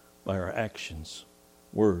by our actions,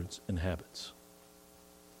 words, and habits?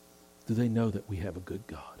 Do they know that we have a good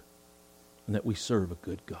God and that we serve a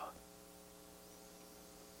good God?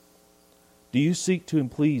 Do you seek to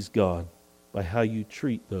please God by how you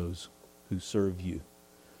treat those who serve you?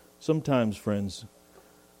 Sometimes, friends,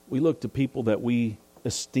 we look to people that we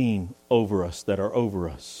esteem over us, that are over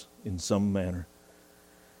us in some manner.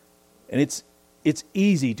 And it's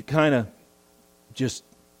easy to kind of just,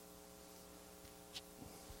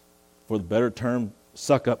 for the better term,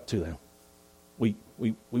 suck up to them. We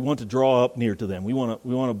want to draw up near to them. We want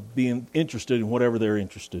to be interested in whatever they're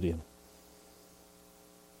interested in.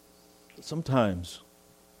 But sometimes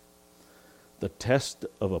the test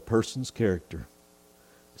of a person's character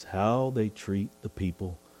is how they treat the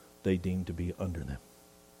people they deem to be under them.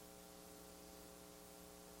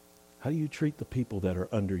 How do you treat the people that are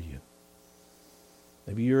under you?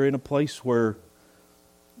 Maybe you're in a place where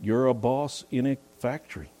you're a boss in a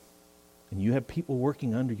factory and you have people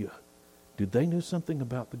working under you. Do they know something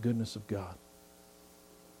about the goodness of God?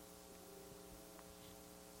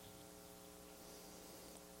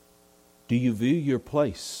 Do you view your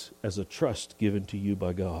place as a trust given to you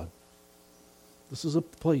by God? This is a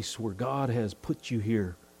place where God has put you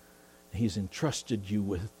here. He's entrusted you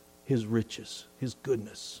with His riches, His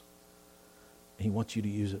goodness. And He wants you to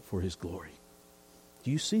use it for His glory. Do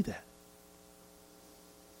you see that?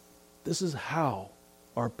 This is how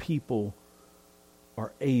our people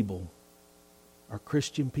are able, our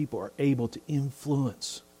Christian people are able to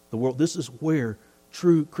influence the world. This is where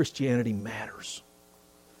true Christianity matters,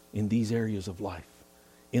 in these areas of life,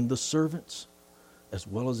 in the servants as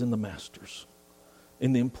well as in the masters,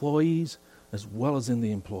 in the employees as well as in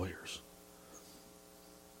the employers.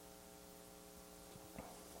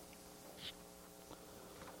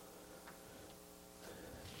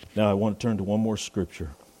 Now I want to turn to one more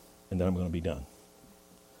scripture, and then I'm going to be done.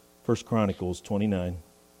 1 Chronicles 29,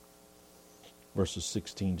 verses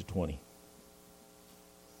 16 to 20.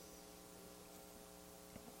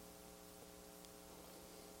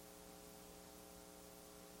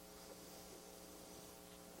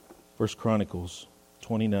 First Chronicles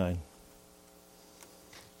 29,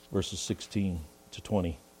 verses 16 to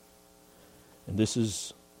 20. And this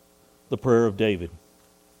is the prayer of David.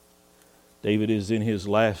 David is in his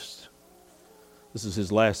last, this is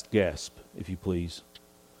his last gasp, if you please.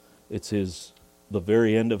 It's the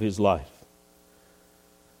very end of his life.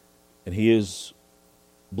 And he is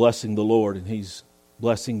blessing the Lord, and he's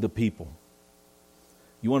blessing the people.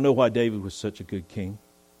 You want to know why David was such a good king?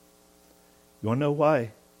 You want to know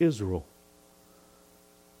why Israel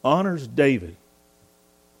honors David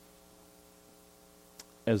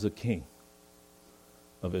as a king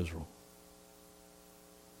of Israel?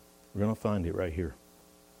 We're going to find it right here.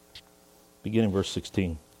 Beginning verse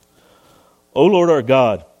 16. O Lord our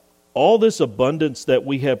God, all this abundance that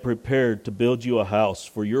we have prepared to build you a house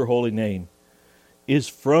for your holy name is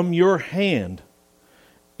from your hand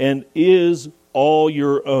and is all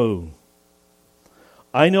your own.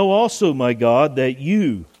 I know also, my God, that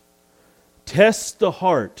you test the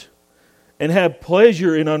heart and have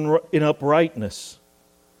pleasure in uprightness.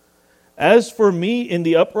 As for me, in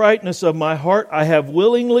the uprightness of my heart, I have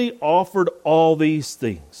willingly offered all these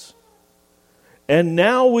things. And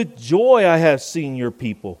now with joy I have seen your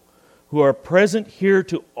people, who are present here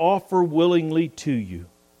to offer willingly to you.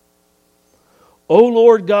 O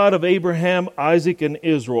Lord God of Abraham, Isaac, and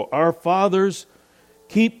Israel, our fathers,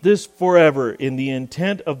 keep this forever in the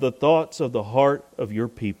intent of the thoughts of the heart of your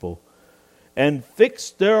people, and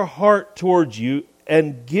fix their heart towards you,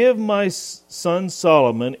 and give my son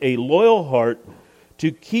Solomon a loyal heart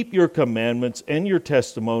to keep your commandments and your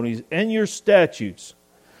testimonies and your statutes,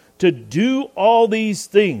 to do all these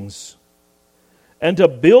things, and to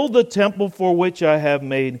build the temple for which I have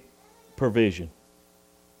made provision.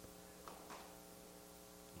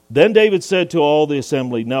 Then David said to all the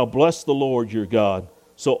assembly, now bless the Lord your God.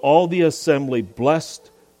 So all the assembly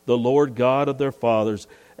blessed the Lord God of their fathers,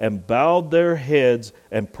 and bowed their heads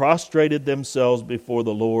and prostrated themselves before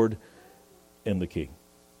the Lord and the King.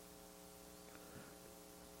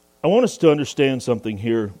 I want us to understand something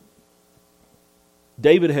here.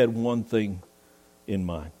 David had one thing in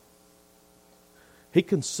mind. He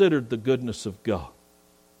considered the goodness of God.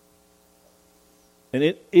 And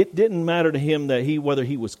it didn't matter to him that whether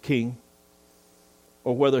he was king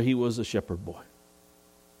or whether he was a shepherd boy.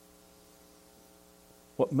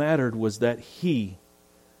 What mattered was that he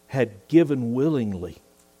had given willingly.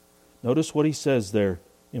 Notice what he says there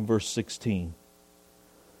in verse 16.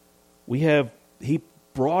 He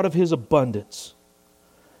brought of his abundance,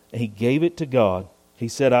 and he gave it to God. He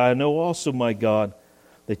said, I know also, my God,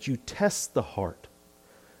 that you test the heart,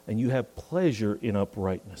 and you have pleasure in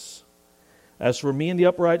uprightness. As for me and the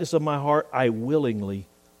uprightness of my heart, I willingly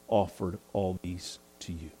offered all these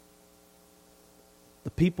to you.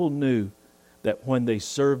 The people knew that when they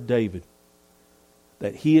served David,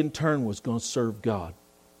 that he in turn was going to serve God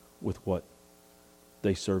with what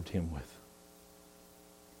they served him with.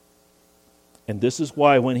 And this is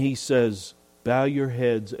why when he says, bow your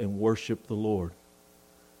heads and worship the Lord,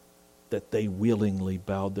 that they willingly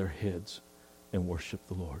bowed their heads and worshiped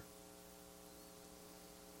the Lord.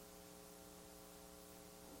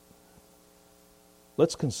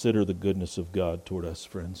 Let's consider the goodness of God toward us,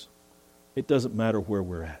 friends. It doesn't matter where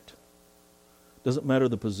we're at. It doesn't matter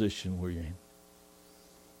the position we're in,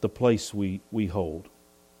 the place we hold.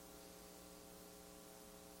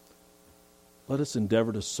 Let us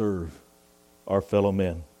endeavor to serve our fellow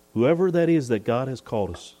men, whoever that is that God has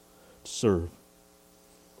called us to serve,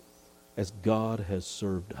 as God has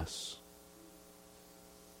served us.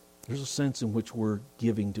 There's a sense in which we're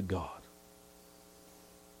giving to God.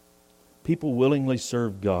 People willingly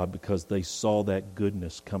served God because they saw that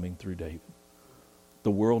goodness coming through David.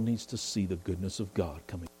 The world needs to see the goodness of God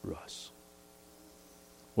coming through us.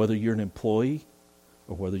 Whether you're an employee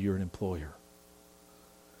or whether you're an employer.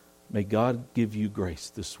 May God give you grace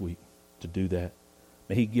this week to do that.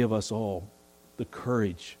 May He give us all the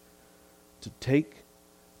courage to take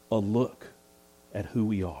a look at who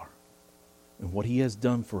we are and what He has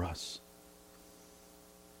done for us,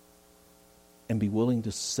 and be willing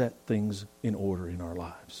to set things in order in our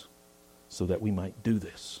lives so that we might do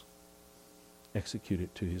this, execute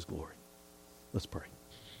it to His glory. Let's pray.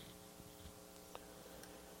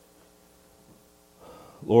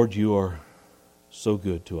 Lord, you are so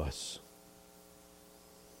good to us.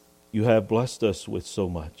 You have blessed us with so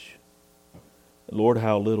much. Lord,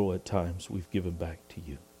 how little at times we've given back to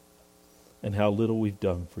you. and how little we've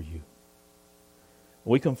done for you.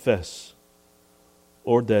 We confess,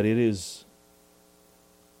 Lord, that it is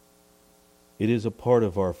a part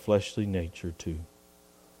of our fleshly nature to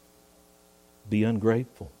be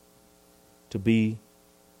ungrateful, to be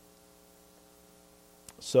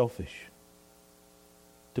selfish,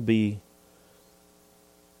 to be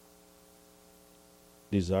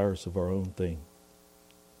desirous of our own thing.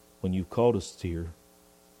 When you've called us here,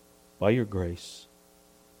 by your grace,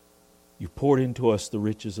 you've poured into us the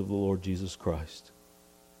riches of the Lord Jesus Christ.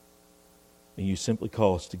 And you simply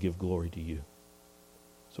call us to give glory to you.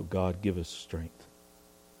 So God, give us strength.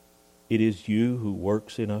 It is you who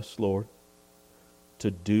works in us, Lord,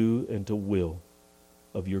 to do and to will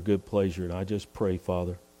of your good pleasure. And I just pray,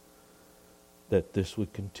 Father, that this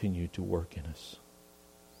would continue to work in us.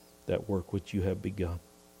 That work which you have begun.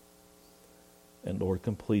 And Lord,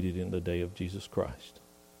 completed in the day of Jesus Christ.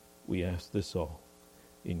 We ask this all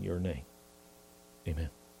in your name. Amen.